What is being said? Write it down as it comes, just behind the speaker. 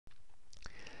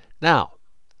Now,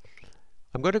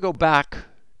 I'm going to go back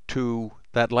to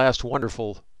that last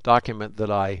wonderful document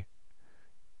that I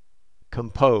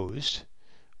composed,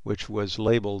 which was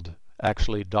labeled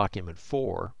actually document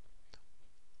 4,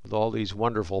 with all these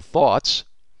wonderful thoughts.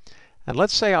 And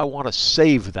let's say I want to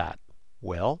save that.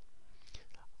 Well,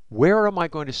 where am I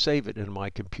going to save it in my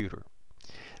computer?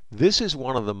 This is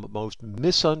one of the most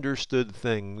misunderstood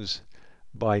things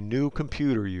by new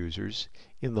computer users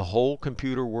in the whole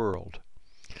computer world.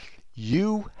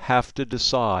 You have to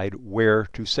decide where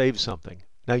to save something.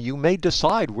 Now, you may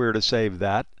decide where to save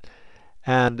that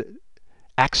and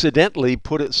accidentally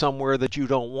put it somewhere that you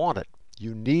don't want it.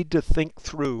 You need to think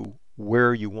through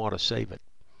where you want to save it.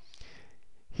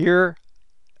 Here,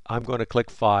 I'm going to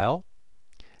click File,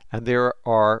 and there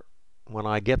are, when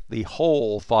I get the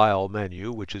whole file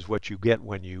menu, which is what you get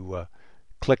when you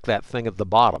click that thing at the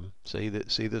bottom, see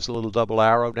this little double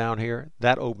arrow down here?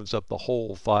 That opens up the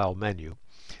whole file menu.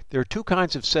 There are two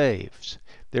kinds of saves.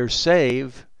 There's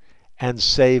Save and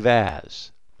Save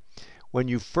As. When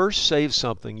you first save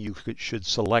something, you should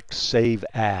select Save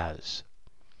As.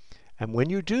 And when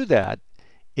you do that,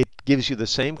 it gives you the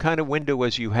same kind of window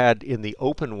as you had in the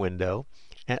Open window,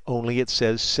 only it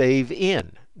says Save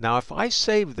In. Now, if I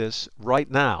save this right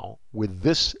now with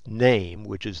this name,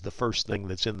 which is the first thing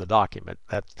that's in the document,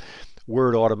 that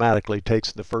Word automatically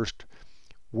takes the first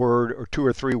word or 2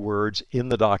 or 3 words in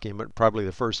the document, probably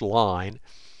the first line,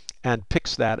 and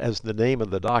picks that as the name of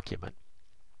the document.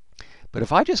 But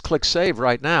if I just click Save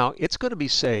right now, it's going to be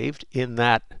saved in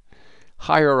that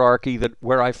hierarchy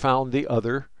where I found the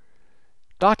other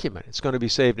document. It's going to be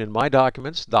saved in My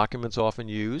Documents, Documents Often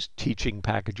Used, Teaching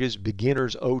Packages,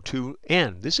 Beginners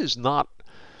O2N. This is not,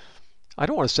 I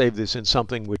don't want to save this in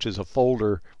something which is a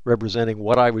folder representing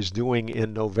what I was doing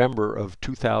in November of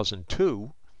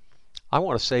 2002. I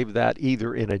want to save that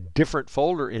either in a different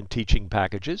folder in Teaching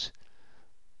Packages.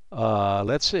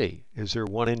 Let's see, is there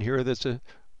one in here that's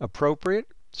appropriate?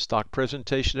 Stock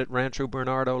presentation at Rancho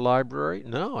Bernardo Library?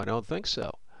 No, I don't think so.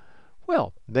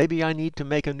 Well, maybe I need to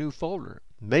make a new folder.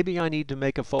 Maybe I need to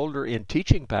make a folder in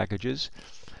Teaching Packages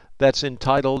that's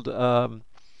entitled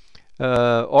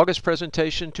August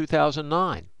Presentation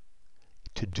 2009.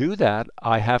 To do that,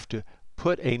 I have to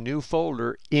put a new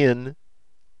folder in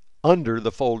under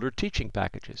the folder Teaching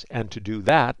Packages. And to do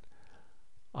that,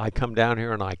 I come down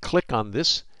here and I click on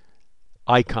this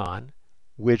icon,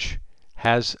 which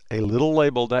has a little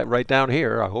label that right down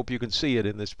here, I hope you can see it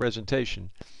in this presentation,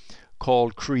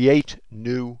 called Create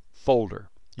New Folder.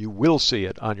 You will see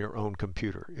it on your own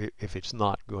computer if it's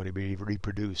not going to be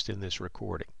reproduced in this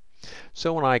recording.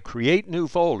 So when I create new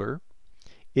folder,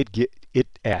 it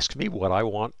asks me what I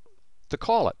want to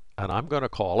call it. And I'm going to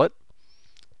call it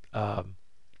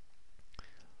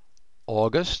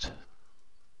August.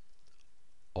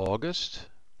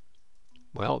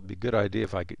 Well, it'd be a good idea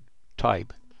if I could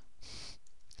type.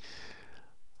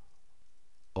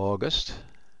 August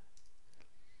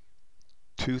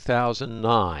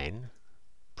 2009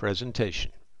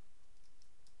 presentation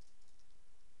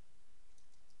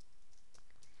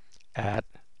at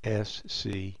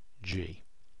SCG.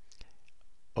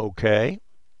 OK.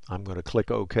 I'm going to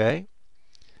click OK.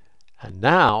 And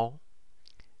now,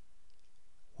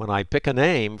 when I pick a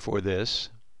name for this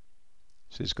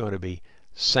is going to be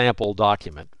sample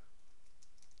document,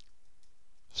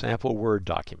 sample Word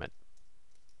document.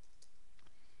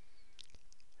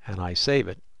 And I save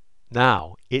it.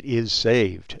 Now it is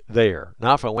saved there.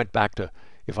 Now if I went back to,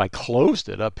 if I closed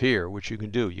it up here, which you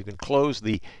can do, you can close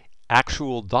the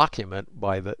actual document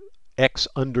by the X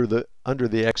under the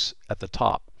X at the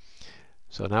top.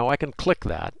 So now I can click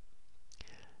that,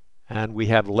 and we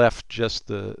have left just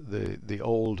the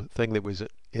old thing that was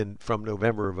in from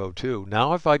November of 2002.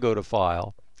 Now if I go to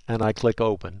File and I click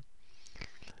Open,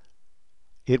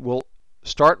 it will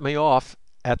start me off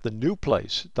at the new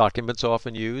place, Documents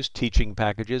Often Used, Teaching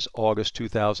Packages, August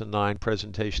 2009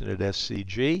 presentation at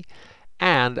SCG,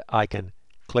 and I can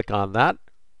click on that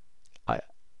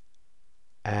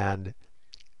and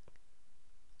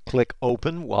click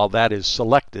Open while that is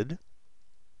selected.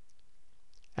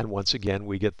 And once again,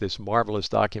 we get this marvelous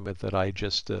document that I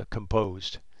just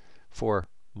composed for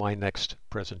my next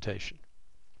presentation.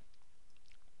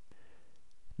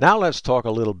 Now let's talk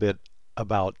a little bit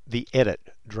about the Edit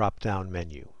drop-down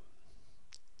menu.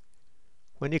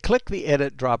 When you click the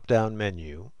Edit drop-down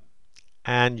menu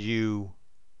and you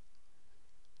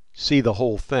see the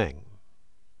whole thing,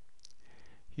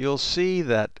 you'll see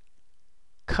that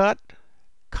Cut,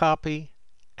 Copy,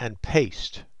 and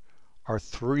Paste are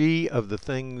 3 of the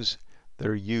things that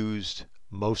are used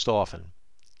most often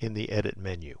in the Edit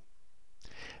menu.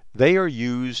 They are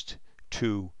used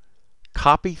to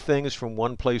copy things from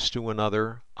one place to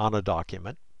another on a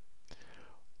document,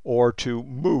 or to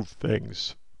move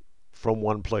things from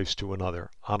one place to another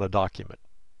on a document.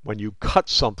 When you cut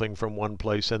something from one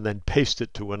place and then paste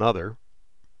it to another,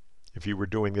 if you were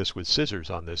doing this with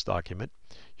scissors on this document,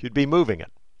 you'd be moving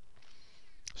it.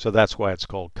 So that's why it's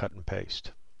called cut and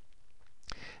paste.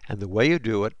 And the way you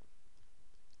do it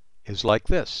is like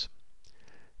this.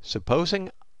 Supposing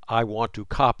I want to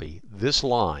copy this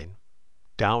line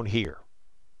down here.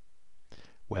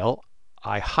 Well,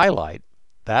 I highlight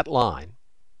that line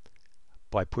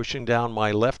by pushing down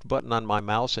my left button on my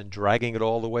mouse and dragging it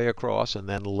all the way across and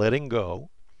then letting go.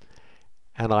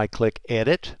 And I click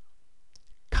Edit,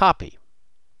 Copy.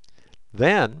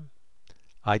 Then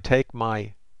I take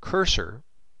my cursor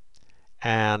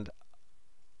and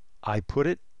I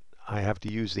have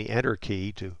to use the Enter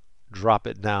key to drop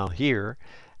it down here.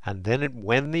 And then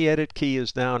when the Edit key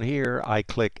is down here, I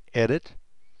click Edit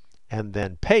and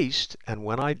then Paste. And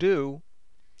when I do,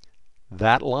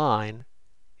 that line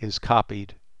is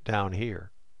copied down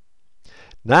here.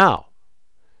 Now,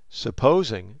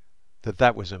 supposing that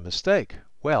that was a mistake,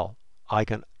 well, I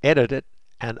can edit it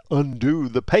and undo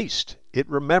the paste. It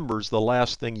remembers the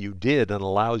last thing you did and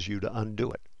allows you to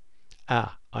undo it.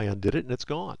 I undid it and it's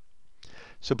gone.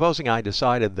 Supposing I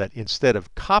decided that instead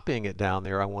of copying it down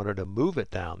there, I wanted to move it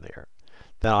down there,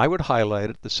 then I would highlight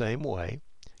it the same way,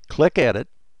 click Edit,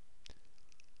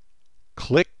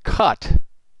 click Cut,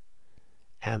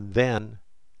 and then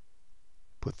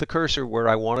put the cursor where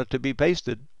I want it to be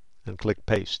pasted and click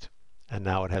Paste. And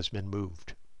now it has been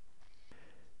moved.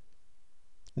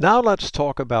 Now let's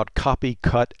talk about copy,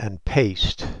 cut, and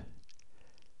paste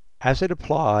as it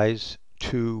applies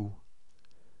to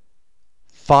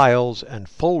files and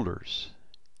folders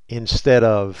instead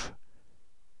of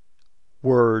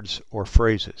words or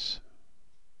phrases.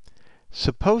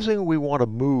 Supposing we want to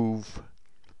move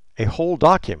a whole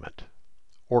document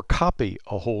or copy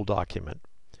a whole document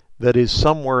that is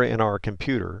somewhere in our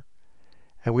computer,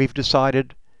 and we've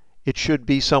decided it should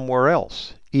be somewhere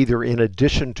else, either in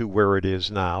addition to where it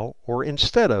is now or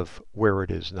instead of where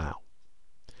it is now.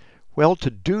 Well,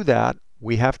 to do that,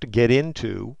 we have to get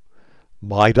into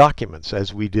My Documents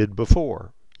as we did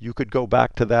before. You could go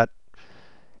back to that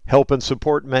Help and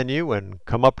Support menu and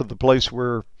come up to the place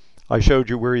where I showed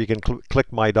you where you can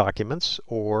click My Documents,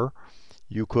 or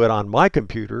you could, on my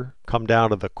computer, come down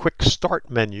to the Quick Start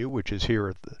menu, which is here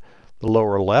at the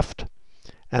lower left,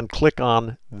 and click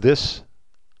on this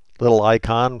little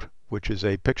icon, which is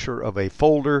a picture of a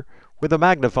folder with a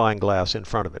magnifying glass in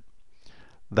front of it.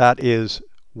 That is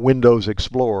Windows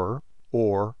Explorer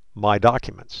or My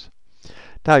Documents.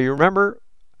 Now you remember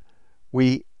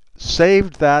we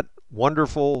saved that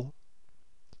wonderful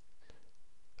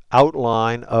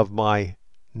outline of my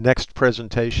next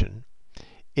presentation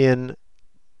in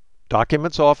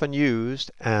Documents Often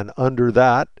Used, and under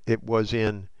that it was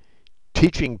in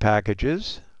Teaching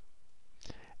Packages,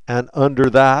 and under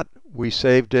that we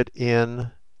saved it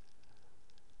in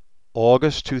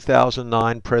August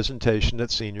 2009 Presentation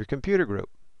at Senior Computer Group.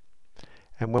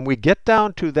 And when we get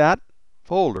down to that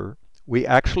folder, we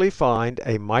actually find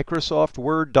a Microsoft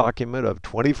Word document of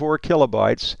 24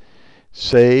 kilobytes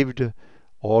saved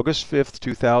August 5th,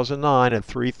 2009 at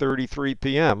 3:33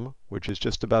 p.m., which is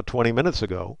just about 20 minutes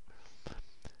ago,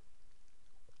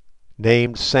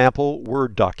 named Sample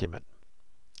Word Document.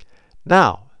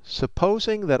 Now,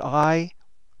 supposing that I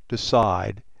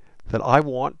decide that I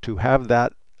want to have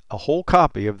a whole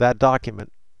copy of that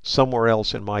document somewhere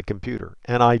else in my computer,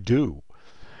 and I do.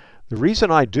 The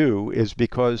reason I do is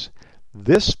because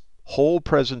this whole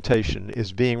presentation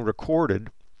is being recorded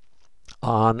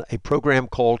on a program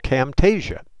called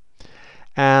Camtasia,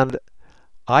 and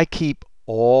I keep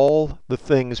all the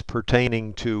things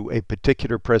pertaining to a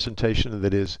particular presentation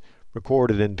that is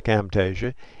recorded in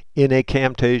Camtasia in a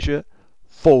Camtasia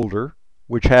folder,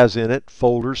 which has in it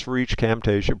folders for each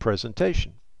Camtasia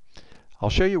presentation. I'll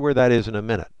show you where that is in a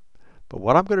minute. But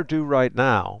what I'm going to do right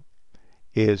now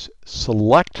is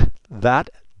select that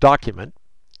document.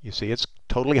 You see it's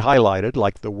totally highlighted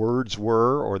like the words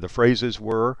were or the phrases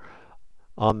were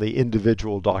on the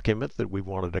individual document that we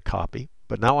wanted to copy.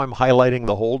 But now I'm highlighting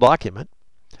the whole document,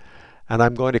 and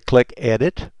I'm going to click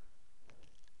Edit,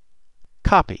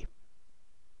 Copy.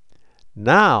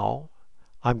 Now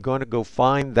I'm going to go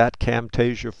find that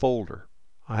Camtasia folder.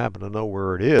 I happen to know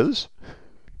where it is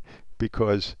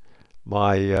because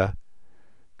my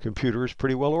computer is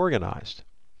pretty well organized.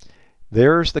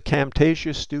 There's the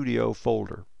Camtasia Studio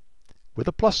folder with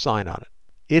a plus sign on it.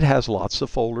 It has lots of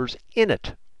folders in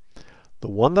it. The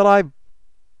one that I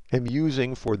am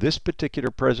using for this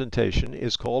particular presentation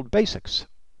is called Basics.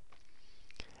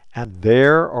 And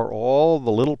there are all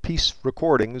the little piece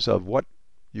recordings of what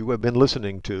you have been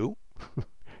listening to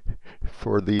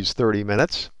for these 30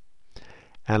 minutes.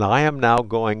 And I am now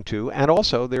going to, and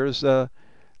also there is that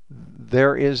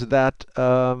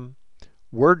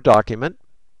Word document,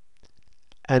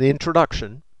 an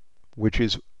introduction, which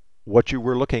is what you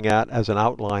were looking at as an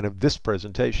outline of this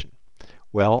presentation.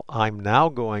 Well, I'm now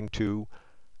going to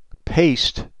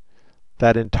paste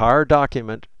that entire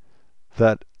document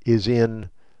that is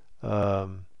in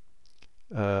down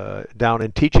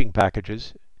in teaching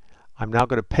packages. I'm now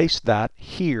going to paste that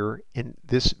here in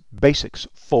this basics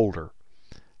folder.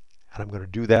 And I'm going to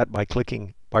do that by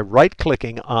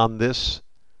right-clicking on this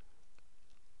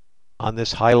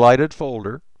highlighted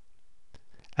folder.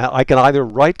 I can either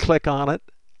right-click on it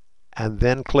and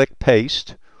then click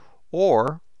paste,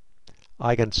 or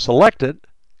I can select it,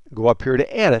 go up here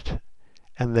to edit,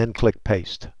 and then click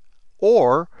paste.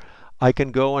 Or I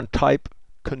can go and type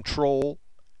Control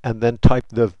and then type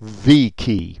the V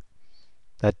key.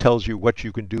 That tells you what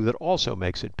you can do that also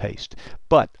makes it paste.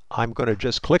 But I'm going to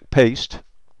just click paste.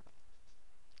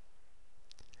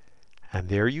 And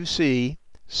there you see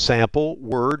sample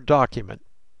Word document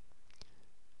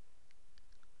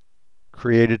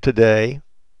created today,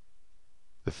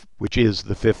 which is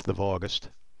the 5th of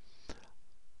August,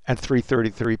 at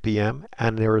 3:33 p.m.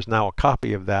 And there is now a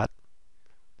copy of that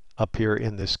up here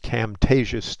in this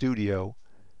Camtasia Studio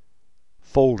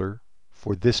folder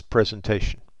for this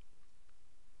presentation.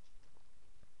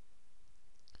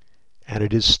 And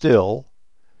it is still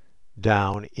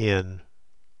down in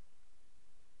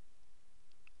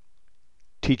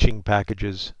Teaching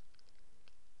Packages,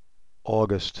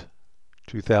 August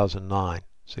 2009.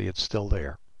 See, it's still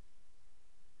there.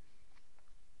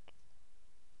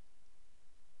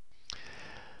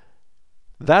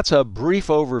 That's a brief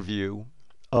overview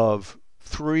of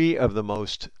two of the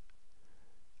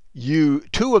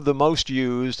most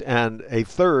used and a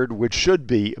third which should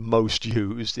be most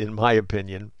used, in my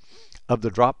opinion, of the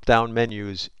drop-down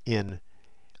menus in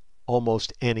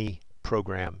almost any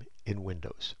program in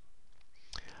Windows.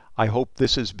 I hope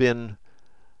this has been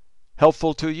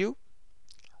helpful to you,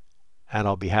 and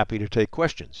I'll be happy to take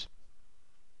questions.